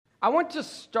I want to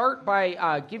start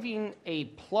by giving a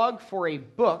plug for a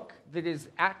book that is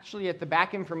actually at the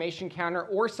back information counter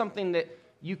or something that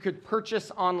you could purchase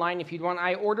online if you'd want.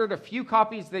 I ordered a few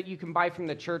copies that you can buy from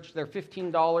the church. They're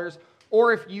 $15.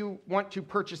 Or if you want to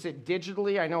purchase it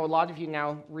digitally, I know a lot of you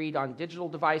now read on digital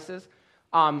devices,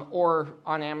 or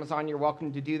on Amazon, you're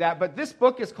welcome to do that. But this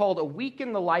book is called A Week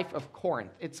in the Life of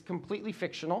Corinth. It's completely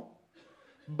fictional,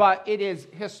 but it is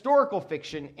historical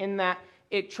fiction in that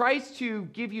it tries to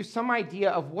give you some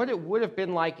idea of what it would have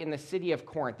been like in the city of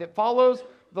Corinth. It follows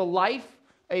the life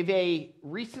of a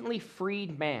recently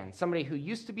freed man, somebody who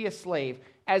used to be a slave,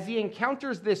 as he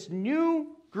encounters this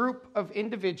new group of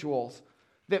individuals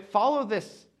that follow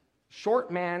this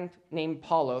short man named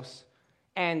Apollos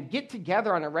and get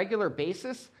together on a regular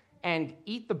basis and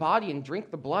eat the body and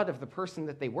drink the blood of the person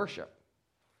that they worship.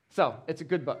 So it's a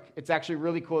good book. It's actually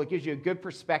really cool. It gives you a good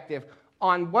perspective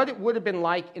on what it would have been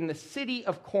like in the city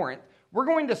of Corinth. We're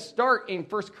going to start in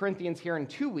 1 Corinthians here in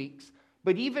 2 weeks,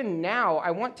 but even now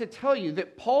I want to tell you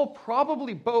that Paul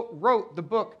probably wrote the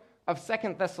book of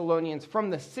 2 Thessalonians from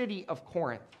the city of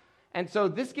Corinth. And so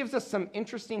this gives us some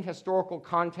interesting historical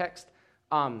context.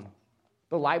 The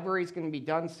library is going to be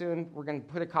done soon. We're going to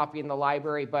put a copy in the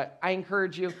library, but I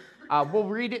encourage you, we'll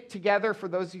read it together for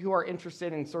those of you who are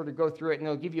interested and sort of go through it, and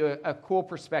it'll give you a cool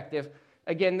perspective.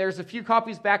 Again, there's a few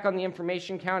copies back on the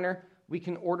information counter. We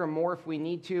can order more if we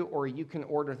need to, or you can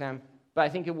order them, but I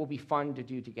think it will be fun to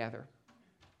do together.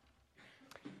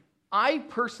 I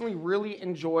personally really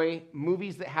enjoy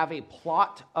movies that have a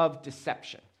plot of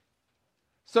deception.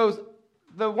 So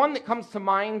the one that comes to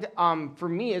mind for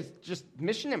me is just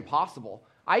Mission Impossible.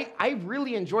 I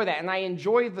really enjoy that, and I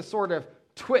enjoy the sort of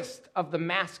twist of the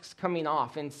masks coming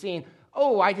off and seeing,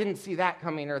 oh, I didn't see that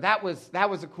coming, or that was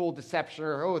a cool deception,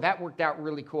 or oh, that worked out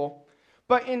really cool.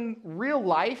 But in real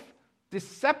life,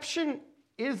 deception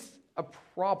is a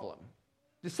problem.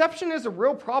 Deception is a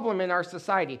real problem in our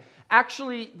society.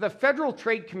 Actually, the Federal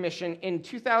Trade Commission in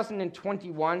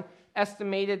 2021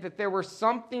 estimated that there were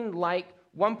something like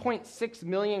 1.6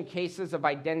 million cases of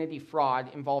identity fraud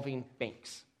involving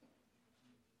banks.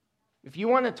 If you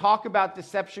want to talk about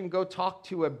deception, go talk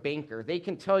to a banker. They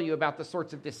can tell you about the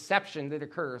sorts of deception that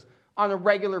occurs on a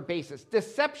regular basis.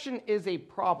 Deception is a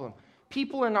problem.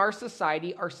 People in our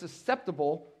society are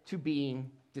susceptible to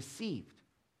being deceived.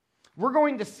 We're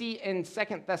going to see in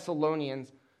 2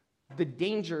 Thessalonians the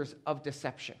dangers of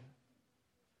deception.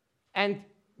 And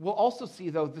we'll also see,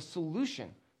 though, the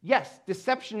solution. Yes,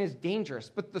 deception is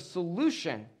dangerous, but the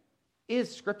solution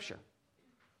is Scripture.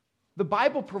 The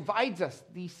Bible provides us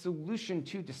the solution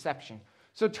to deception.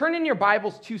 So turn in your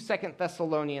Bibles to 2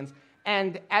 Thessalonians,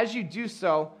 and as you do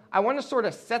so, I want to sort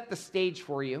of set the stage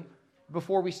for you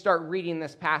before we start reading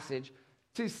this passage.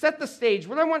 To set the stage,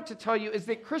 what I want to tell you is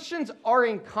that Christians are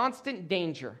in constant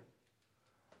danger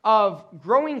of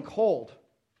growing cold,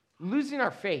 losing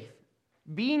our faith,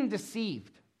 being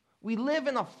deceived. We live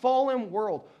in a fallen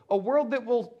world, a world that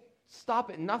will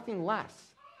stop at nothing less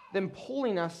than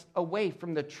pulling us away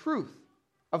from the truth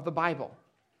of the Bible.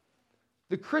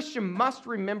 The Christian must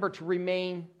remember to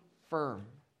remain firm.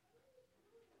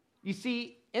 You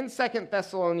see, in 2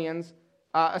 Thessalonians,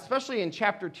 especially in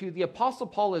chapter 2, the Apostle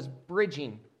Paul is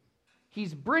bridging.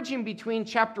 He's bridging between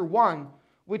chapter 1,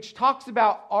 which talks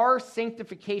about our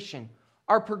sanctification,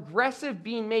 our progressive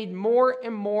being made more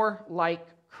and more like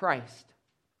Christ.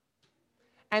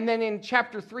 And then in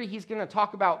chapter 3, he's going to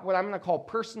talk about what I'm going to call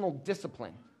personal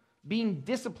discipline, being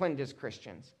disciplined as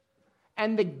Christians.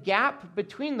 And the gap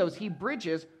between those, he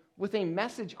bridges with a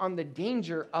message on the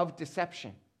danger of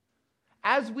deception.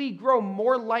 As we grow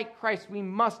more like Christ, we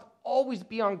must always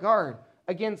be on guard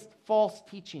against false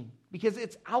teaching because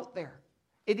it's out there.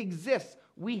 It exists.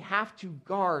 We have to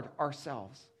guard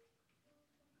ourselves.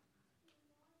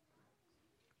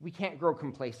 We can't grow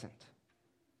complacent.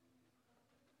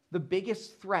 The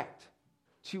biggest threat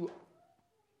to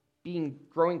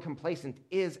growing complacent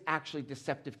is actually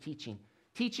deceptive teaching.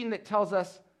 Teaching that tells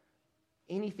us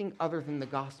anything other than the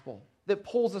gospel, that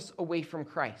pulls us away from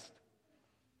Christ.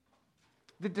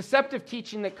 The deceptive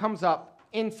teaching that comes up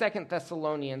in 2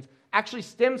 Thessalonians actually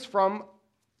stems from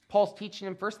Paul's teaching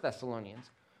in 1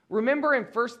 Thessalonians. Remember in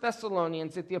 1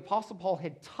 Thessalonians that the Apostle Paul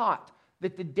had taught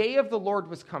that the day of the Lord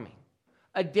was coming,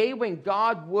 a day when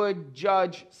God would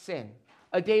judge sin,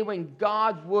 a day when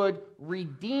God would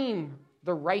redeem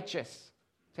the righteous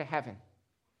to heaven.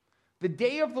 The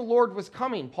day of the Lord was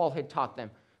coming, Paul had taught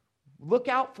them. Look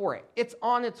out for it. It's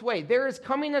on its way. There is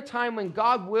coming a time when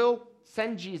God will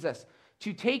send Jesus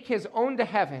to take his own to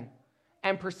heaven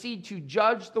and proceed to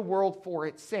judge the world for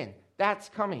its sin. That's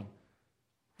coming.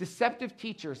 Deceptive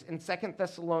teachers in 2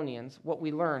 Thessalonians, what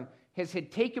we learn,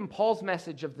 had taken Paul's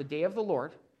message of the day of the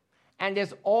Lord, and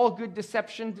as all good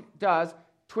deception does,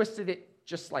 twisted it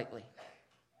just slightly.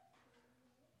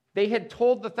 They had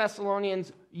told the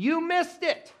Thessalonians, you missed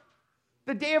it.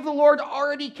 The day of the Lord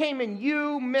already came and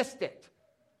you missed it.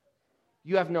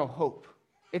 You have no hope.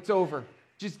 It's over.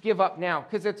 Just give up now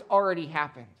because it's already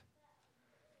happened.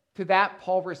 To that,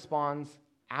 Paul responds,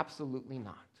 absolutely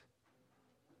not.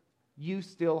 You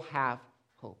still have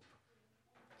hope.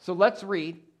 So let's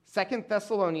read 2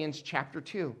 Thessalonians chapter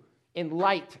 2 in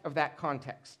light of that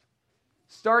context.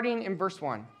 Starting in verse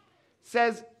 1,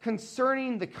 says,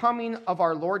 concerning the coming of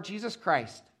our Lord Jesus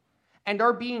Christ and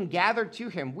our being gathered to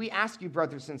him, we ask you,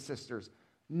 brothers and sisters,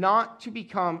 not to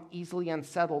become easily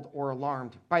unsettled or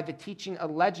alarmed by the teaching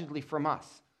allegedly from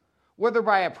us, whether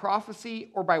by a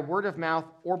prophecy or by word of mouth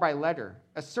or by letter,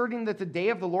 asserting that the day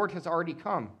of the Lord has already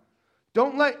come.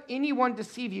 Don't let anyone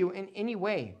deceive you in any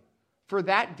way, for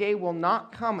that day will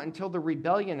not come until the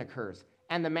rebellion occurs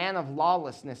and the man of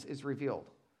lawlessness is revealed,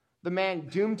 the man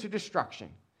doomed to destruction.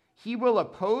 He will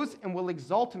oppose and will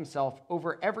exalt himself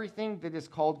over everything that is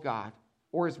called God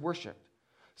or is worshipped,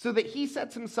 so that he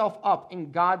sets himself up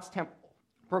in God's temple,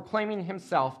 proclaiming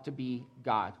himself to be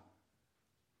God.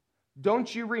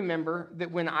 Don't you remember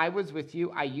that when I was with you,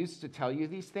 I used to tell you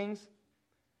these things?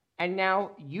 And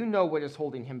now you know what is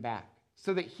holding him back,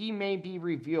 so that he may be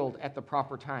revealed at the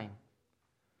proper time.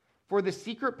 For the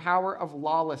secret power of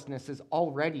lawlessness is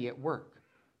already at work.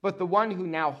 But the one who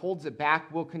now holds it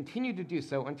back will continue to do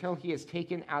so until he is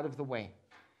taken out of the way.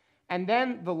 And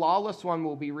then the lawless one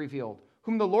will be revealed,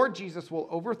 whom the Lord Jesus will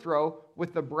overthrow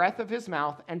with the breath of his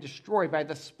mouth and destroy by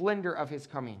the splendor of his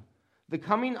coming. The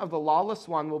coming of the lawless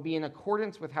one will be in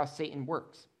accordance with how Satan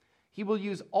works. He will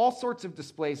use all sorts of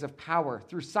displays of power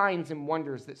through signs and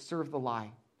wonders that serve the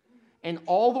lie, and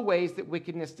all the ways that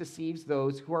wickedness deceives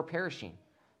those who are perishing.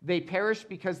 They perish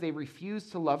because they refuse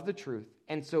to love the truth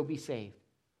and so be saved.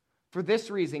 For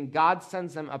this reason, God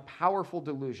sends them a powerful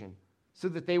delusion, so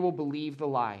that they will believe the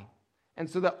lie, and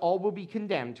so that all will be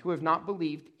condemned who have not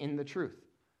believed in the truth,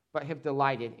 but have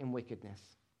delighted in wickedness.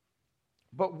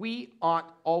 But we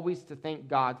ought always to thank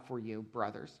God for you,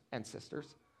 brothers and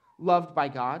sisters, loved by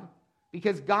God,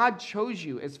 because God chose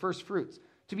you as first fruits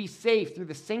to be saved through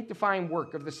the sanctifying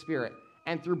work of the Spirit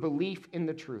and through belief in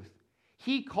the truth.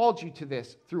 He called you to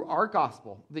this through our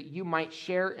gospel, that you might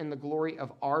share in the glory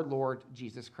of our Lord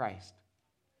Jesus Christ.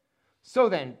 So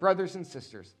then, brothers and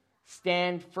sisters,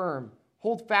 stand firm.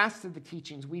 Hold fast to the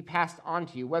teachings we passed on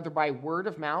to you, whether by word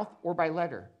of mouth or by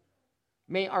letter.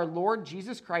 May our Lord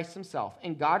Jesus Christ himself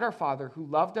and God our Father, who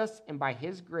loved us and by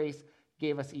his grace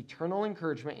gave us eternal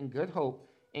encouragement and good hope,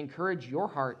 encourage your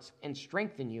hearts and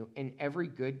strengthen you in every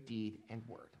good deed and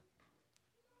word.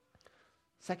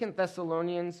 2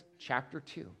 Thessalonians chapter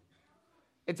 2.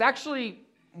 It's actually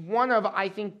one of, I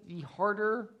think, the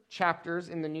harder chapters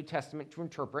in the New Testament to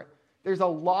interpret. There's a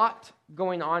lot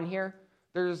going on here.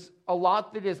 There's a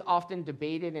lot that is often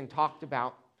debated and talked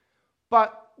about.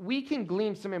 But we can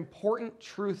glean some important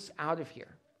truths out of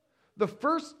here. The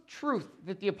first truth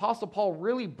that the Apostle Paul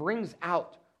really brings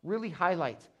out, really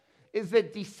highlights, is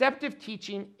that deceptive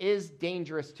teaching is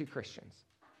dangerous to Christians.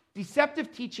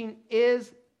 Deceptive teaching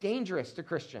is dangerous to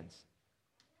Christians.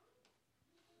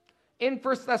 In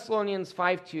 1 Thessalonians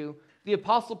 5:2, the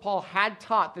Apostle Paul had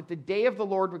taught that the day of the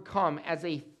Lord would come as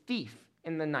a thief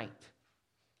in the night.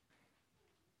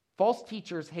 False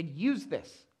teachers had used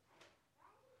this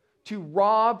to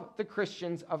rob the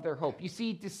Christians of their hope. You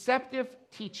see, deceptive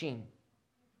teaching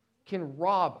can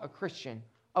rob a Christian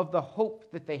of the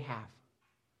hope that they have.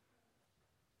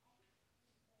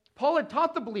 Paul had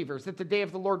taught the believers that the day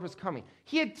of the Lord was coming.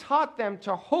 He had taught them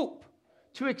to hope,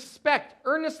 to expect,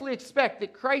 earnestly expect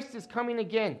that Christ is coming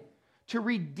again to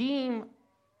redeem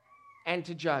and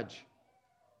to judge.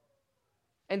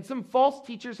 And some false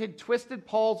teachers had twisted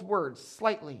Paul's words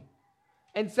slightly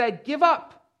and said, give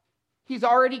up. He's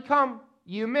already come.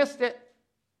 You missed it.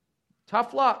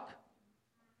 Tough luck.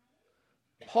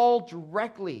 Paul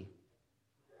directly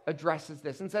addresses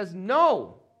this and says,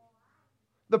 no.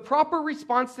 The proper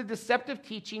response to deceptive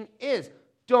teaching is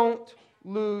don't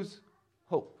lose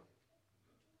hope.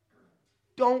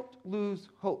 Don't lose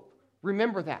hope.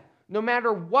 Remember that. No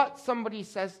matter what somebody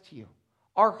says to you,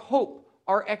 our hope,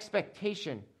 our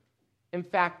expectation, in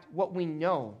fact, what we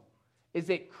know is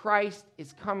that Christ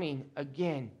is coming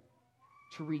again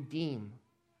to redeem,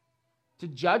 to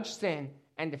judge sin,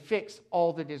 and to fix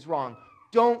all that is wrong.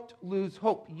 Don't lose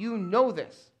hope. You know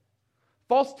this.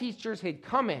 False teachers had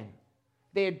come in.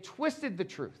 They had twisted the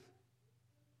truth.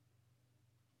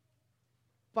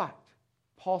 But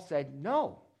Paul said,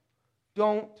 no,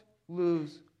 don't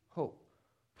lose hope.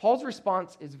 Paul's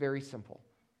response is very simple.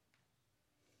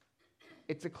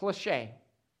 It's a cliche,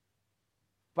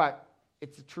 but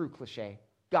it's a true cliche.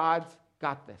 God's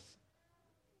got this.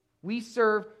 We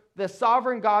serve the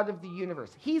sovereign God of the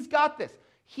universe. He's got this.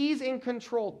 He's in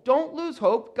control. Don't lose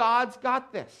hope. God's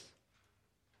got this.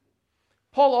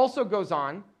 Paul also goes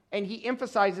on, and he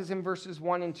emphasizes in verses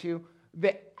 1 and 2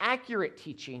 that accurate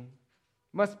teaching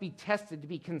must be tested to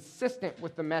be consistent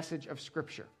with the message of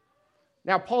Scripture.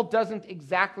 Now, Paul doesn't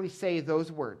exactly say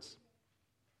those words.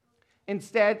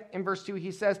 Instead, in verse 2,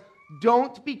 he says,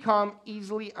 don't become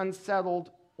easily unsettled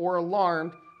or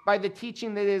alarmed by the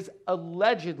teaching that is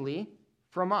allegedly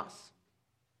from us.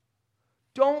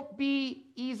 Don't be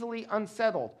easily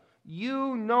unsettled.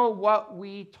 You know what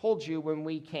we told you when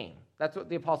we came. That's what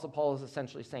the Apostle Paul is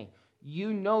essentially saying.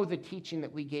 You know the teaching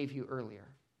that we gave you earlier.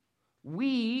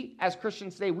 We, as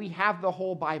Christians today, we have the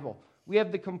whole Bible. We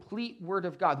have the complete Word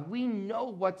of God. We know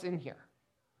what's in here.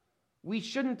 We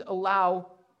shouldn't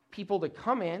allow people to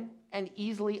come in and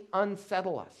easily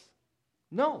unsettle us.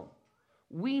 No.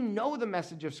 We know the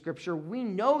message of Scripture. We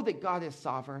know that God is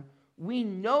sovereign. We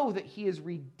know that He is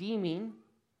redeeming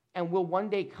and will one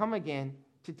day come again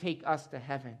to take us to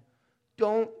heaven.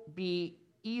 Don't be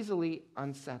easily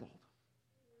unsettled.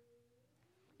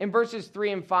 In verses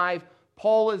 3 and 5,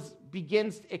 Paul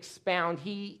begins to expound.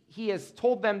 He has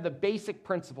told them the basic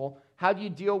principle. How do you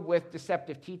deal with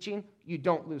deceptive teaching? You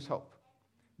don't lose hope.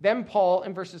 Then Paul,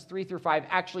 in verses 3 through 5,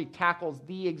 actually tackles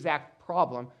the exact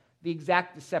problem, the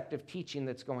exact deceptive teaching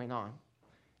that's going on.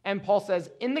 And Paul says,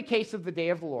 in the case of the day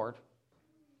of the Lord,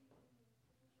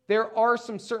 there are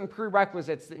some certain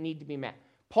prerequisites that need to be met.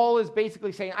 Paul is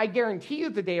basically saying, I guarantee you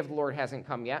the day of the Lord hasn't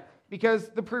come yet because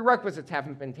the prerequisites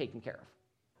haven't been taken care of.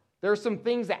 There are some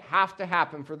things that have to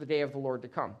happen for the day of the Lord to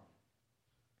come.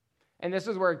 And this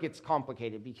is where it gets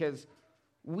complicated because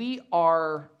we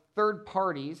are third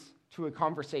parties to a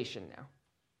conversation now.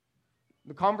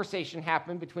 The conversation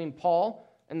happened between Paul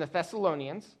and the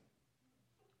Thessalonians,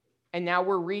 and now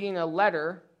we're reading a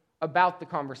letter about the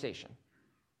conversation.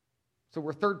 So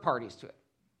we're third parties to it.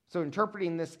 So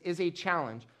interpreting this is a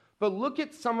challenge. But look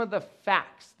at some of the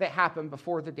facts that happen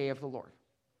before the day of the Lord.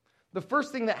 The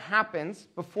first thing that happens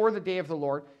before the day of the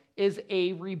Lord is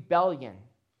a rebellion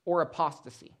or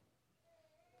apostasy.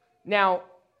 Now,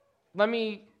 let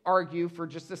me argue for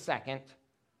just a second.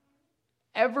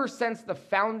 Ever since the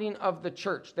founding of the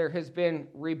church, there has been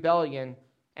rebellion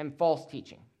and false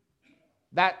teaching.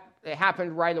 It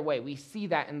happened right away. We see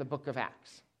that in the book of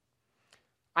Acts.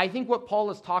 I think what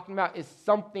Paul is talking about is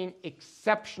something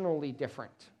exceptionally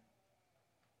different.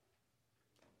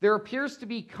 There appears to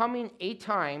be coming a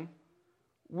time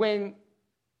when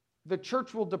the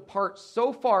church will depart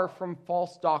so far from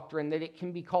false doctrine that it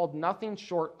can be called nothing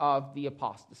short of the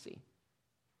apostasy.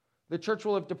 The church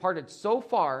will have departed so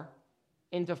far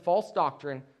into false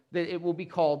doctrine that it will be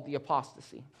called the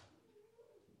apostasy.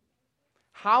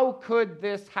 How could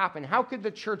this happen? How could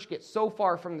the church get so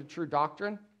far from the true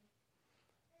doctrine?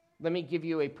 Let me give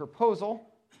you a proposal.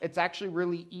 It's actually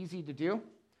really easy to do.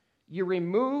 You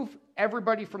remove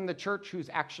everybody from the church who's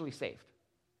actually saved.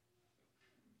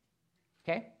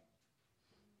 Okay?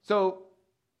 So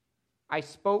I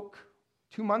spoke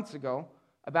 2 months ago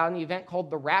about an event called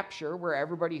the rapture, where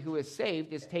everybody who is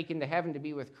saved is taken to heaven to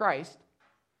be with Christ.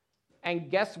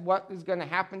 And guess what is going to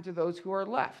happen to those who are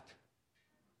left?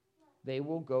 They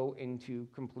will go into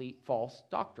complete false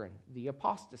doctrine, the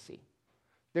apostasy.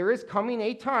 There is coming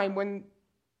a time when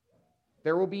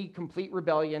there will be complete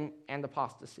rebellion and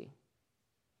apostasy.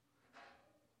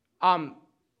 I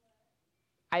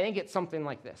think it's something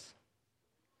like this.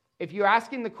 If you're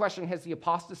asking the question, has the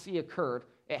apostasy occurred?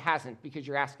 It hasn't, because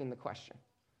you're asking the question.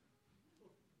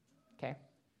 Okay?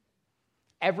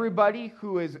 Everybody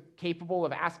who is capable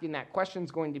of asking that question is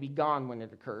going to be gone when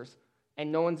it occurs,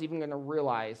 and no one's even going to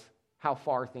realize how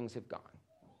far things have gone.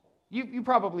 You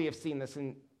probably have seen this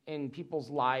in people's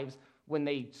lives when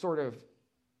they sort of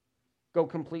go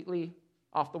completely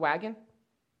off the wagon.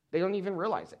 They don't even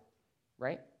realize it,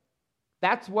 right?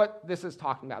 That's what this is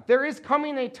talking about. There is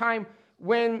coming a time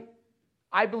when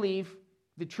I believe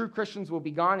the true Christians will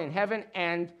be gone in heaven,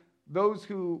 and those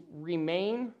who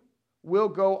remain will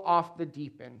go off the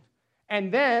deep end.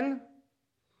 And then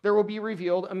there will be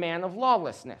revealed a man of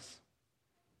lawlessness.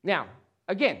 Now,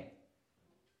 again,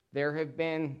 there have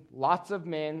been lots of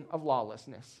men of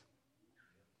lawlessness.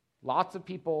 Lots of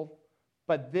people,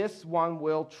 but this one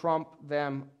will trump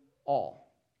them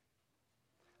all.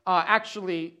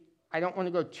 Actually, I don't want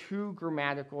to go too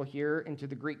grammatical here into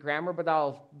the Greek grammar, but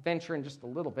I'll venture in just a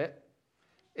little bit.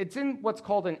 It's in what's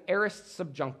called an aorist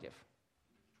subjunctive,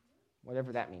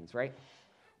 whatever that means, right?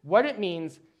 What it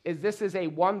means is this is a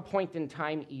one point in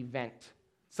time event,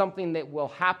 something that will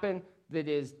happen that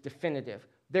is definitive.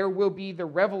 There will be the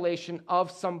revelation of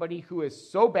somebody who is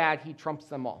so bad he trumps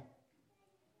them all.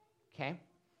 Okay?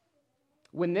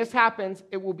 When this happens,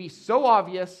 it will be so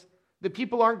obvious that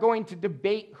people aren't going to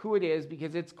debate who it is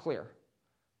because it's clear.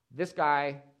 This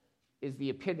guy is the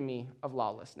epitome of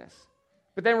lawlessness.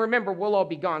 But then remember, we'll all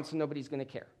be gone, so nobody's going to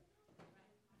care.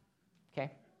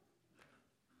 Okay?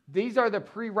 These are the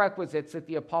prerequisites that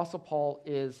the Apostle Paul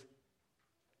is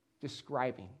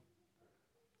describing.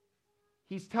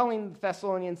 He's telling the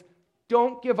Thessalonians,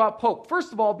 don't give up hope.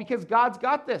 First of all, because God's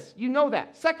got this. You know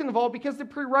that. Second of all, because the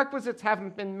prerequisites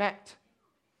haven't been met.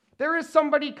 There is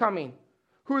somebody coming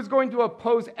who is going to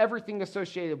oppose everything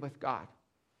associated with God.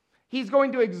 He's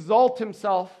going to exalt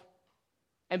himself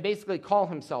and basically call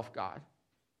himself God.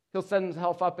 He'll set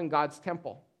himself up in God's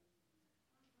temple.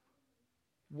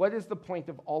 What is the point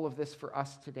of all of this for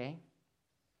us today?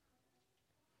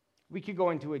 We could go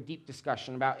into a deep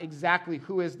discussion about exactly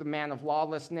who is the man of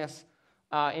lawlessness.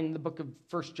 In the book of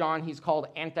 1 John, he's called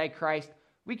Antichrist.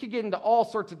 We could get into all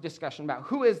sorts of discussion about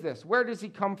who is this? Where does he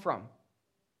come from?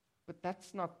 But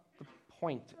that's not the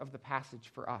point of the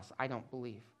passage for us, I don't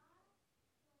believe.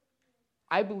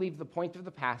 I believe the point of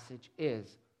the passage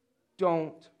is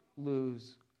don't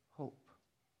lose hope.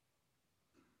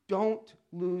 Don't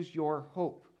lose your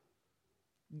hope.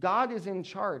 God is in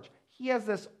charge. He has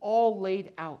this all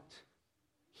laid out.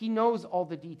 He knows all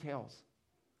the details.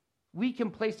 We can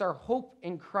place our hope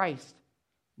in Christ,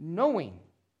 knowing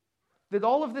that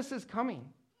all of this is coming,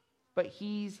 but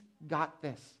he's got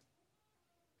this.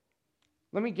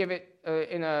 Let me give it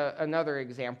in another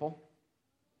example.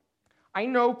 I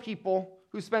know people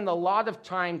who spend a lot of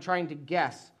time trying to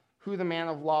guess who the man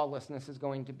of lawlessness is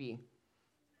going to be.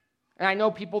 And I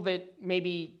know people that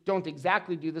maybe don't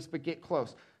exactly do this, but get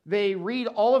close. They read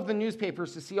all of the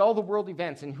newspapers to see all the world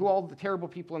events and who all the terrible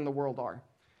people in the world are.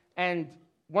 And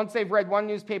once they've read one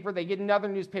newspaper, they get another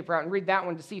newspaper out and read that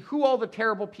one to see who all the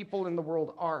terrible people in the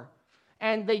world are.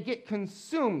 And they get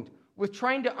consumed with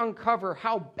trying to uncover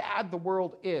how bad the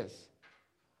world is.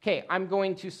 Okay, I'm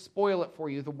going to spoil it for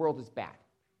you. The world is bad.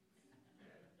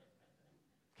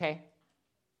 Okay?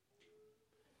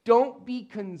 Don't be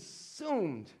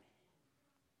consumed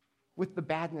with the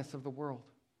badness of the world.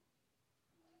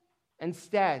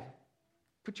 Instead,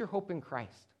 put your hope in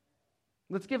Christ.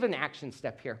 Let's give an action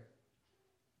step here.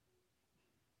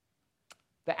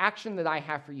 The action that I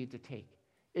have for you to take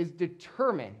is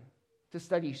determine to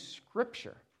study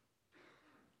Scripture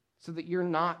so that you're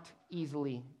not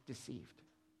easily deceived.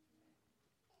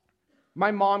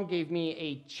 My mom gave me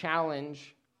a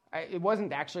challenge. It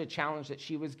wasn't actually a challenge that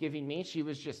she was giving me. She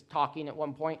was just talking at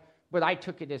one point, but I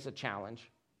took it as a challenge.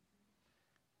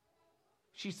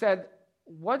 She said,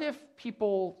 what if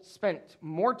people spent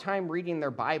more time reading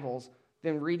their Bibles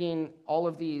than reading all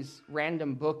of these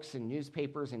random books and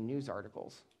newspapers and news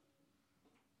articles?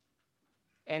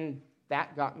 And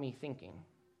that got me thinking,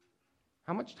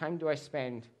 how much time do I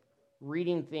spend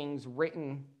reading things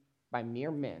written by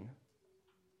mere men?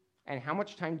 And how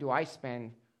much time do I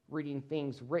spend reading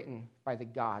things written by the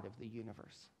God of the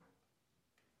universe?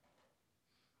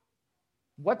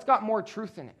 What's got more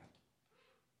truth in it?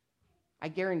 I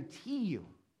guarantee you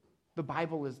the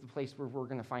Bible is the place where we're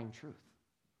going to find truth.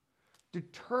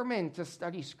 Determine to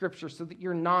study Scripture so that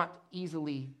you're not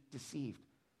easily deceived.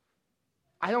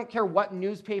 I don't care what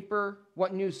newspaper,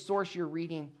 what news source you're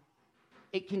reading,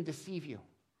 it can deceive you.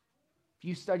 If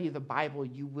you study the Bible,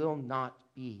 you will not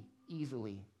be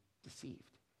easily deceived.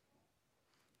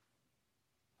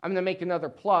 I'm going to make another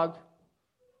plug.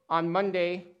 On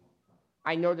Monday,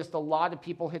 I noticed a lot of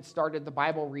people had started the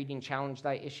Bible reading challenge that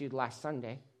I issued last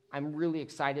Sunday. I'm really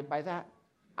excited by that.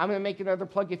 I'm going to make another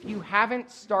plug. If you haven't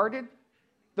started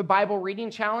the Bible reading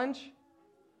challenge,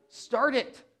 start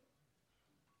it.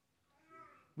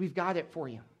 We've got it for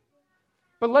you.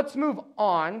 But let's move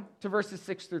on to verses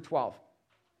 6 through 12.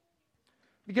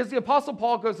 Because the Apostle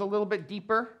Paul goes a little bit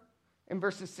deeper in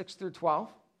verses 6 through 12.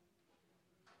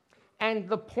 And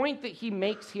the point that he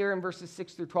makes here in verses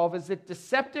 6 through 12 is that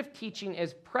deceptive teaching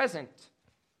is present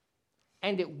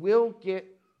and it will get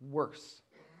worse.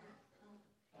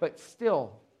 But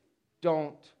still,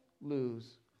 don't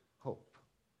lose hope.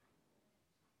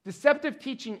 Deceptive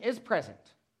teaching is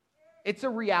present. It's a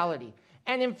reality.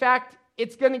 And in fact,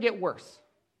 it's going to get worse.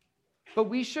 But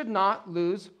we should not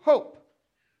lose hope.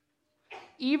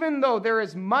 Even though there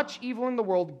is much evil in the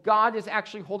world, God is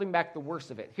actually holding back the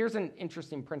worst of it. Here's an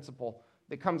interesting principle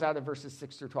that comes out of verses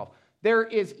 6 through 12. There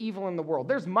is evil in the world.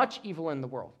 There's much evil in the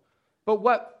world. But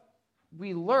what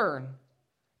we learn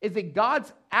is that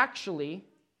God's actually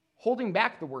holding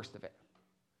back the worst of it.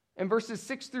 In verses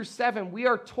 6 through 7, we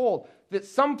are told that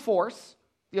some force,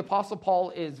 the Apostle Paul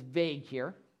is vague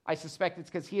here. I suspect it's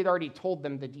because he had already told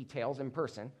them the details in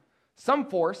person. Some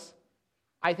force,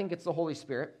 I think it's the Holy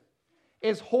Spirit,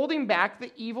 is holding back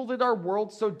the evil that our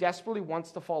world so desperately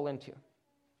wants to fall into. It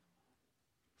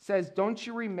says, don't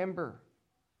you remember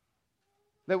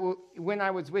that when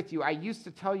I was with you, I used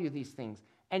to tell you these things,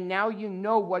 and now you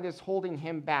know what is holding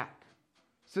him back,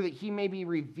 so that he may be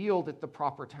revealed at the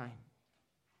proper time.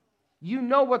 You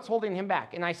know what's holding him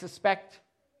back, and I suspect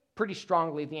pretty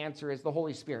strongly the answer is the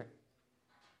Holy Spirit.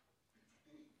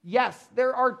 Yes,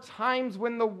 there are times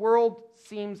when the world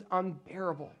seems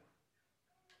unbearable,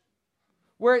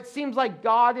 where it seems like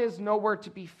God is nowhere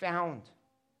to be found.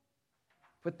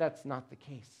 But that's not the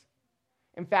case.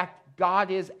 In fact, God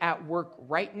is at work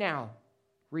right now,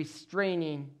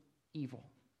 restraining evil.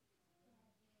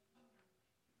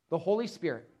 The Holy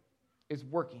Spirit is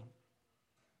working.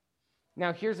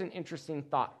 Now, here's an interesting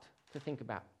thought to think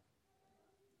about.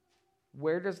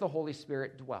 Where does the Holy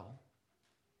Spirit dwell?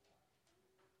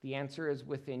 The answer is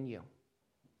within you.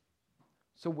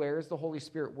 So where is the Holy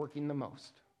Spirit working the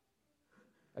most?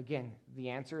 Again, the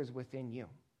answer is within you.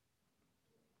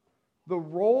 The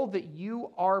role that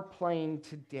you are playing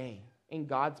today in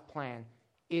God's plan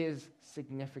is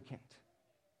significant.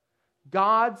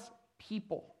 God's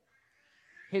people,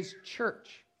 his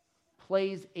church,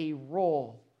 plays a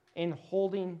role in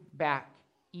holding back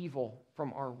evil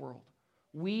from our world.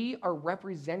 We are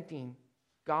representing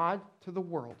God to the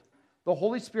world. The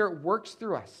Holy Spirit works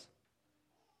through us.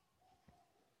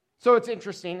 So it's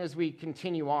interesting as we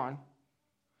continue on.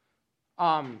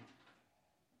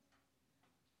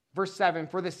 Verse 7,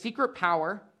 for the secret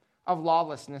power of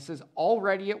lawlessness is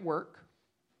already at work.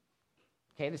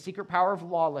 Okay, the secret power of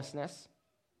lawlessness.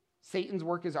 Satan's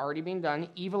work is already being done.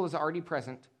 Evil is already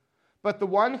present. But the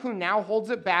one who now holds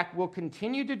it back will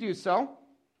continue to do so.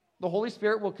 The Holy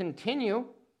Spirit will continue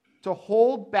to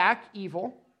hold back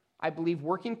evil, I believe,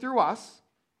 working through us,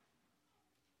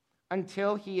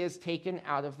 until he is taken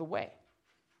out of the way.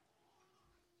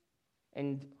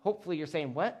 And hopefully you're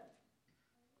saying, what?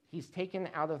 He's taken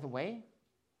out of the way?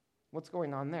 What's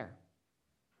going on there?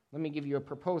 Let me give you a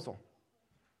proposal.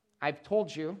 I've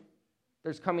told you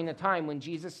there's coming a time when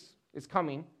Jesus is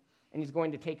coming and he's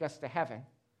going to take us to heaven.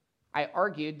 I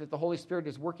argued that the Holy Spirit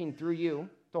is working through you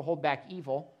to hold back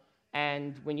evil,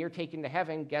 and when you're taken to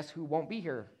heaven, guess who won't be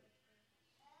here?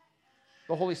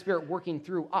 The Holy Spirit working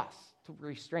through us to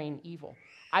restrain evil.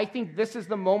 I think this is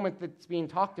the moment that's being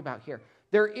talked about here.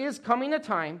 There is coming a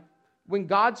time when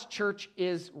God's church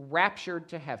is raptured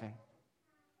to heaven.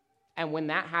 And when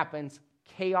that happens,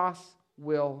 chaos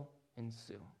will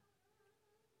ensue.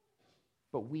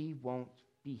 But we won't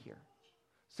be here.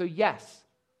 So yes,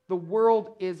 the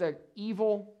world is an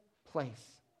evil place.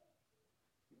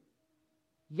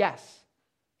 Yes,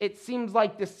 it seems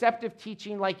like deceptive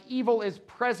teaching, like evil is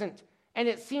present, and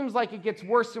it seems like it gets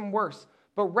worse and worse.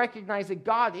 But recognize that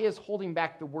God is holding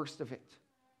back the worst of it.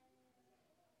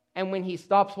 And when he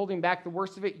stops holding back the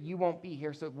worst of it, you won't be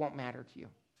here, so it won't matter to you.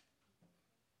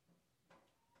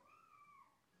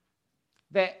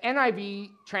 The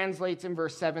NIV translates in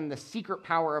verse 7, the secret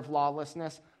power of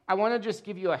lawlessness. I want to just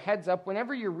give you a heads up.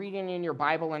 Whenever you're reading in your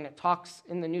Bible and it talks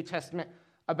in the New Testament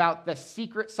about the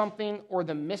secret something or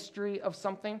the mystery of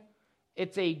something,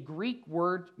 it's a Greek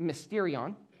word,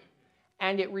 mysterion,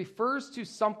 and it refers to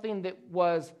something that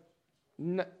was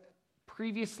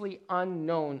previously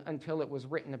unknown until it was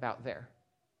written about there.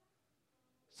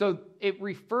 So it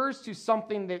refers to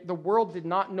something that the world did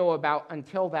not know about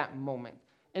until that moment.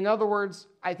 In other words,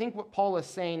 I think what Paul is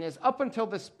saying is up until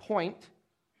this point,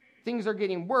 things are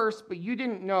getting worse, but you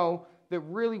didn't know that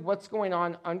really what's going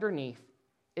on underneath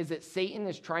is that Satan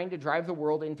is trying to drive the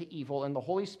world into evil, and the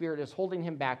Holy Spirit is holding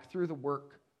him back through the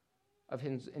work of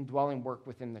his indwelling work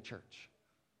within the church.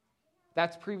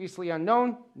 That's previously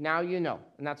unknown, now you know.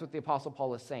 And that's what the Apostle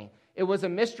Paul is saying. It was a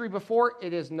mystery before,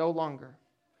 it is no longer.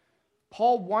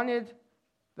 Paul wanted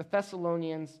the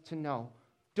Thessalonians to know,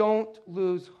 don't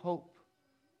lose hope.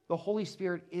 The Holy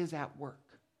Spirit is at work.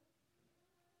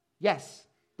 Yes,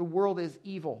 the world is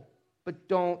evil, but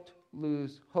don't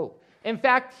lose hope. In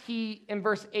fact, he, in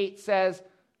verse 8, says,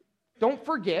 don't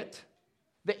forget,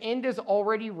 the end is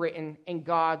already written and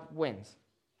God wins.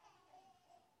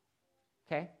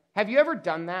 Okay? Have you ever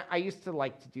done that? I used to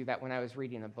like to do that when I was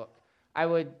reading a book. I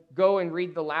would go and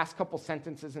read the last couple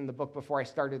sentences in the book before I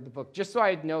started the book, just so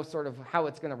I'd know sort of how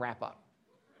it's going to wrap up.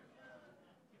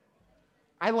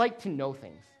 I like to know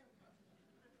things.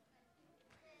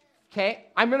 Okay,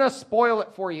 I'm going to spoil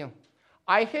it for you.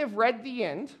 I have read the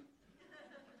end,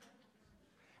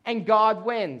 and God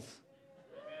wins.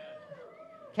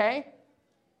 Okay?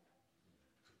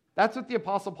 That's what the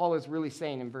Apostle Paul is really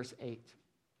saying in verse 8.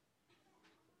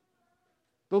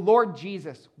 The Lord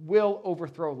Jesus will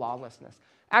overthrow lawlessness.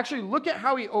 Actually, look at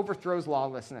how he overthrows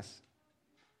lawlessness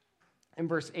in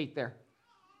verse 8 there.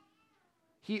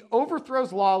 He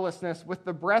overthrows lawlessness with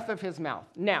the breath of his mouth.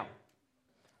 Now,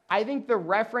 I think the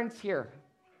reference here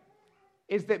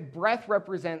is that breath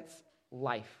represents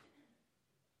life.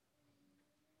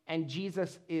 And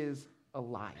Jesus is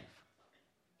alive.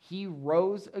 He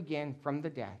rose again from the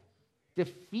dead,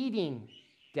 defeating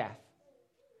death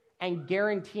and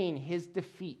guaranteeing his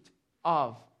defeat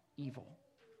of evil.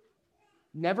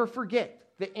 Never forget,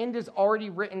 the end is already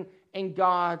written and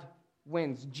God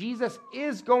wins. Jesus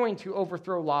is going to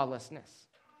overthrow lawlessness.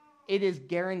 It is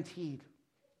guaranteed.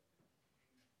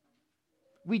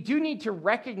 We do need to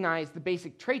recognize the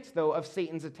basic traits, though, of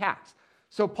Satan's attacks.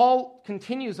 So Paul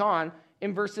continues on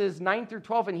in verses 9 through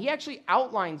 12, and he actually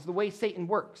outlines the way Satan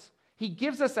works. He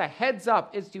gives us a heads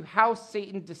up as to how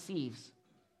Satan deceives.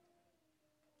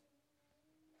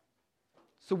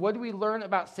 So what do we learn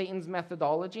about Satan's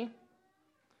methodology?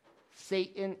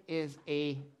 Satan is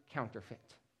a counterfeit.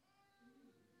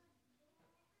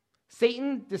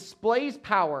 Satan displays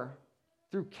power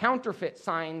through counterfeit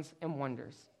signs and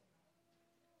wonders.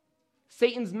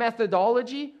 Satan's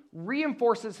methodology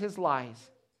reinforces his lies.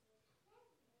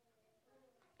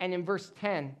 And in verse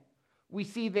 10, we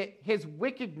see that his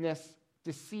wickedness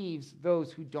deceives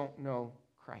those who don't know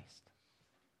Christ.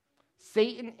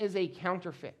 Satan is a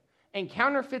counterfeit, and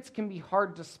counterfeits can be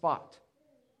hard to spot.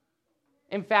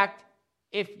 In fact,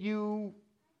 if you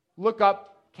look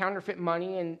up counterfeit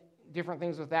money and different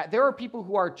things with that, there are people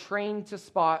who are trained to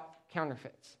spot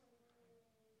counterfeits.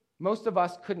 Most of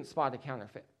us couldn't spot a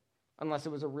counterfeit unless it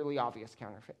was a really obvious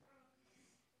counterfeit.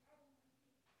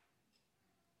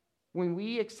 When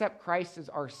we accept Christ as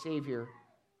our Savior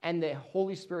and the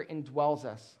Holy Spirit indwells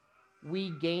us,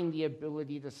 we gain the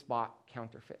ability to spot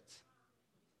counterfeits.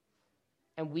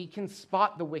 And we can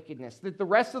spot the wickedness that the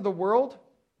rest of the world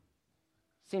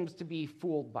seems to be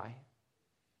fooled by.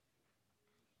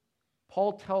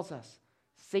 Paul tells us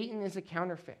Satan is a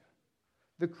counterfeit.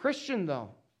 The Christian,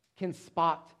 though, can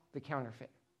spot the counterfeit.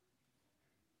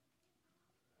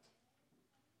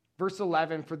 Verse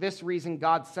 11, for this reason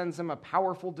God sends them a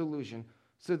powerful delusion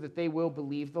so that they will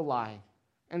believe the lie,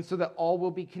 and so that all will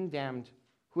be condemned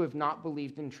who have not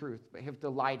believed in truth, but have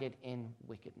delighted in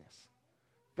wickedness.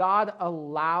 God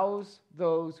allows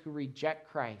those who reject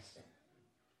Christ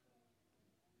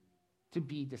to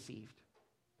be deceived.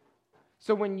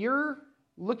 So when you're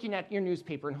looking at your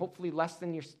newspaper, and hopefully less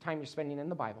than your time you're spending in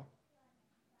the Bible,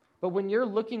 but when you're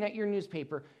looking at your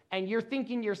newspaper and you're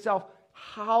thinking to yourself,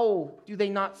 how do they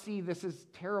not see this is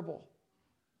terrible?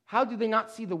 How do they not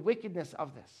see the wickedness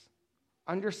of this?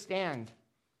 Understand,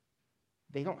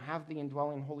 they don't have the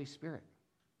indwelling Holy Spirit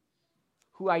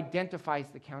who identifies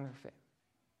the counterfeit.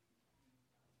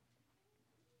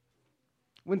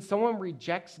 When someone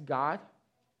rejects God,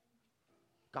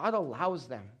 God allows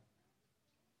them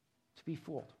to be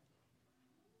fooled.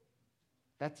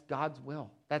 That's God's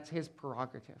will. That's his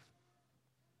prerogative.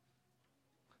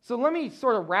 So let me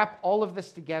sort of wrap all of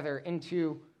this together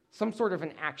into some sort of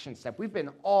an action step. We've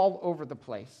been all over the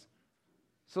place.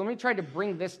 So let me try to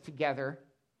bring this together.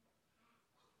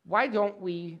 Why don't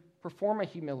we perform a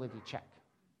humility check?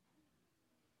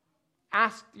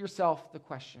 Ask yourself the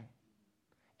question,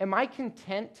 am I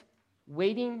content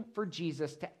waiting for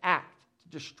Jesus to act to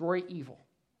destroy evil?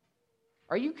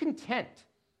 Are you content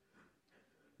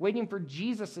waiting for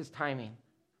Jesus' timing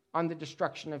on the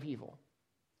destruction of evil?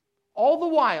 All the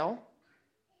while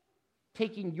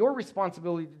taking your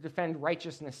responsibility to defend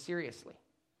righteousness seriously.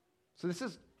 So this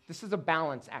is a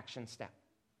balance action step.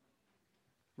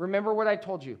 Remember what I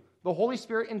told you. The Holy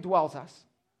Spirit indwells us,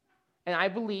 and I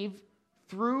believe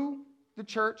through the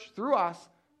church, through us,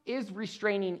 is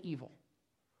restraining evil.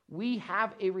 We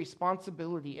have a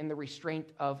responsibility in the restraint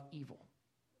of evil.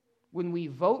 When we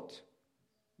vote,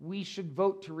 we should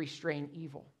vote to restrain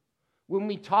evil. When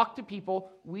we talk to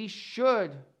people, we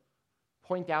should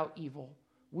point out evil.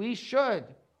 We should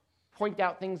point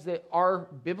out things that are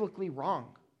biblically wrong.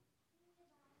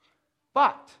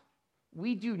 But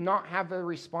we do not have a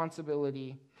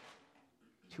responsibility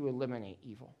to eliminate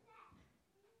evil.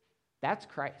 That's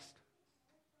Christ.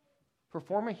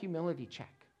 Perform a humility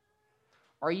check.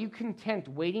 Are you content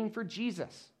waiting for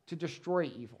Jesus to destroy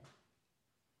evil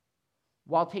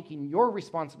while taking your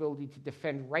responsibility to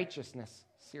defend righteousness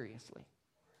seriously?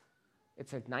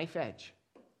 It's a knife edge.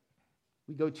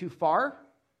 We go too far,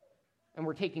 and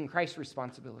we're taking Christ's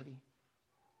responsibility.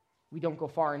 We don't go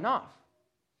far enough,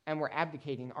 and we're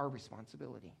abdicating our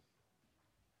responsibility.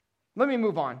 Let me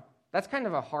move on. That's kind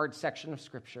of a hard section of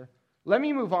Scripture. Let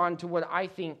me move on to what I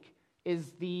think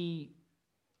is the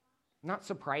not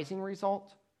surprising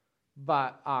result,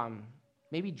 but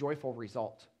maybe joyful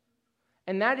result.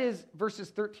 And that is verses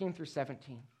 13 through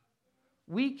 17.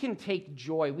 We can take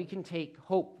joy, we can take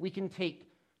hope, we can take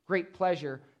great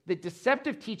pleasure that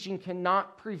deceptive teaching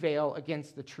cannot prevail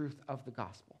against the truth of the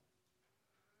gospel.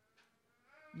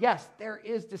 Yes, there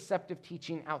is deceptive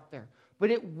teaching out there, but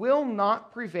it will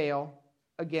not prevail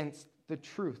against the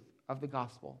truth of the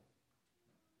gospel.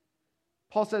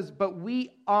 Paul says, but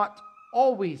we ought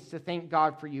always to thank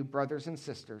God for you, brothers and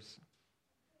sisters.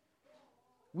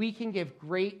 We can give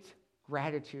great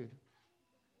gratitude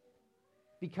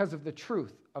because of the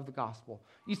truth of the gospel.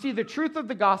 You see, the truth of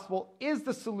the gospel is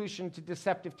the solution to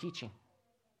deceptive teaching.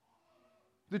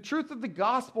 The truth of the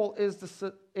gospel is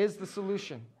the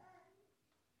solution.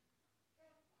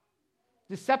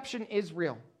 Deception is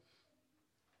real,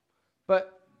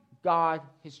 but God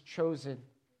has chosen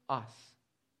us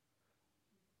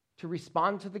to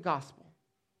respond to the gospel,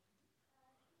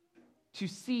 to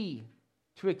see,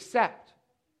 to accept,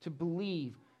 to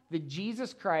believe that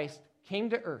Jesus Christ came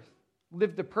to earth,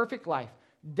 lived a perfect life,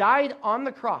 died on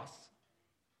the cross,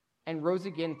 and rose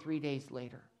again 3 days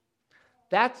later.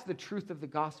 That's the truth of the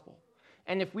gospel.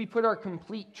 And if we put our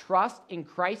complete trust in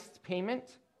Christ's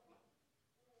payment,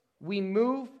 we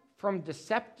move from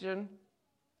deception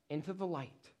into the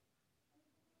light.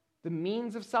 The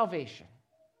means of salvation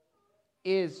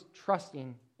is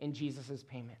trusting in Jesus'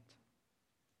 payment.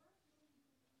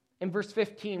 In verse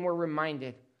 15, we're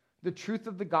reminded the truth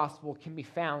of the gospel can be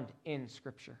found in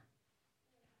Scripture.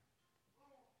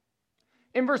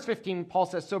 In verse 15, Paul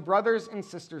says, so brothers and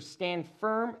sisters, stand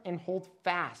firm and hold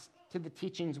fast to the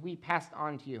teachings we passed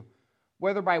on to you,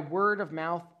 whether by word of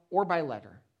mouth or by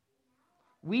letter.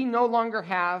 We no longer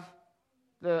have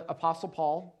the Apostle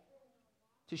Paul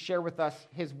to share with us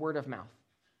his word of mouth,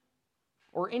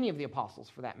 or any of the apostles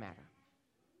for that matter.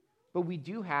 But we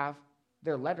do have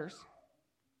their letters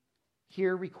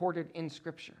here recorded in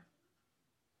Scripture.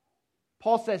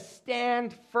 Paul says,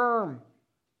 stand firm.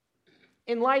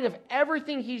 In light of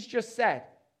everything he's just said,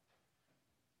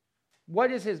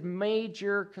 what is his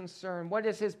major concern? What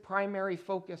is his primary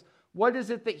focus? What is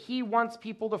it that he wants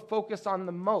people to focus on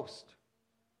the most?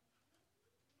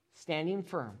 Standing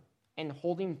firm and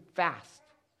holding fast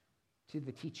to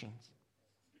the teachings.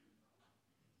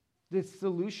 The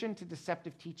solution to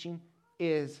deceptive teaching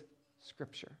is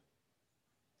Scripture.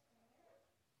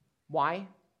 Why?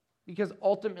 Because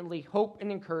ultimately, hope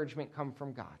and encouragement come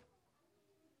from God.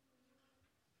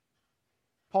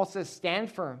 Paul says,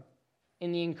 stand firm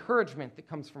in the encouragement that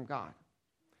comes from God.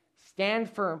 Stand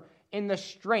firm in the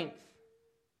strength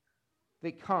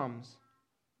that comes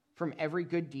from every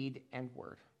good deed and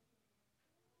word.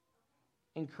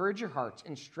 Encourage your hearts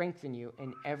and strengthen you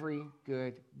in every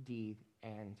good deed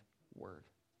and word.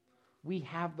 We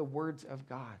have the words of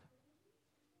God.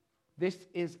 This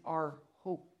is our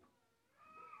hope.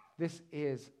 This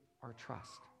is our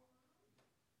trust.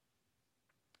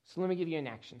 So let me give you an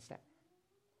action step.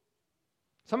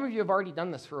 Some of you have already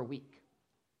done this for a week.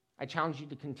 I challenge you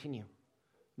to continue.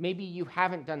 Maybe you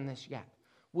haven't done this yet.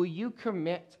 Will you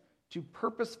commit to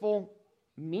purposeful,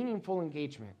 meaningful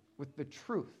engagement with the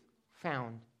truth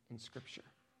found in Scripture?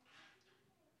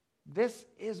 This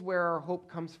is where our hope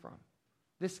comes from.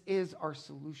 This is our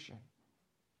solution.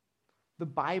 The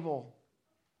Bible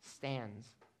stands.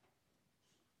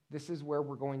 This is where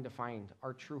we're going to find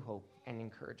our true hope and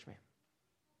encouragement.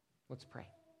 Let's pray.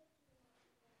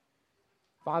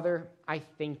 Father, I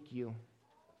thank you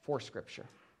for Scripture.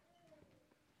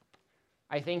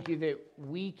 I thank you that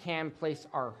we can place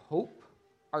our hope,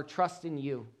 our trust in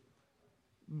you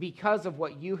because of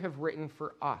what you have written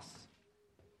for us,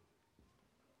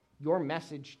 your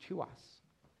message to us.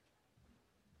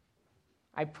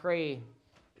 I pray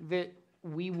that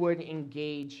we would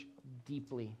engage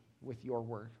deeply with your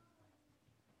word.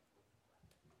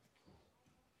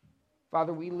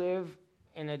 Father, we live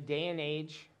in a day and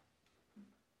age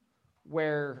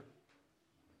where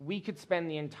we could spend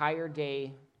the entire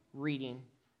day reading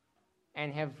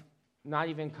and have not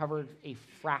even covered a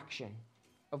fraction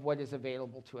of what is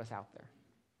available to us out there.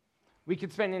 We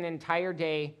could spend an entire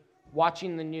day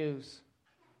watching the news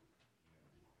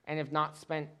and have not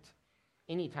spent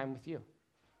any time with you.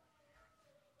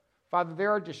 Father,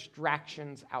 there are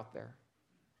distractions out there,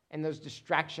 and those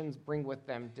distractions bring with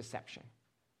them deception.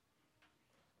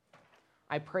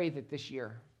 I pray that this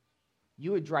year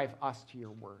you would drive us to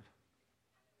your word,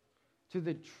 to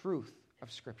the truth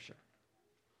of Scripture.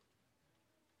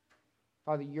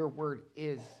 Father, your word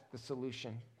is the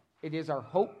solution. It is our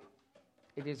hope.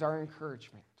 It is our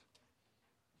encouragement.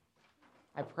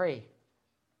 I pray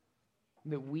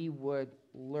that we would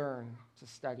learn to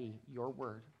study your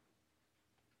word,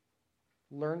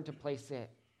 learn to place it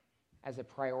as a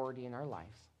priority in our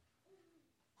lives.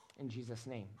 In Jesus'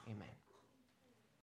 name, amen.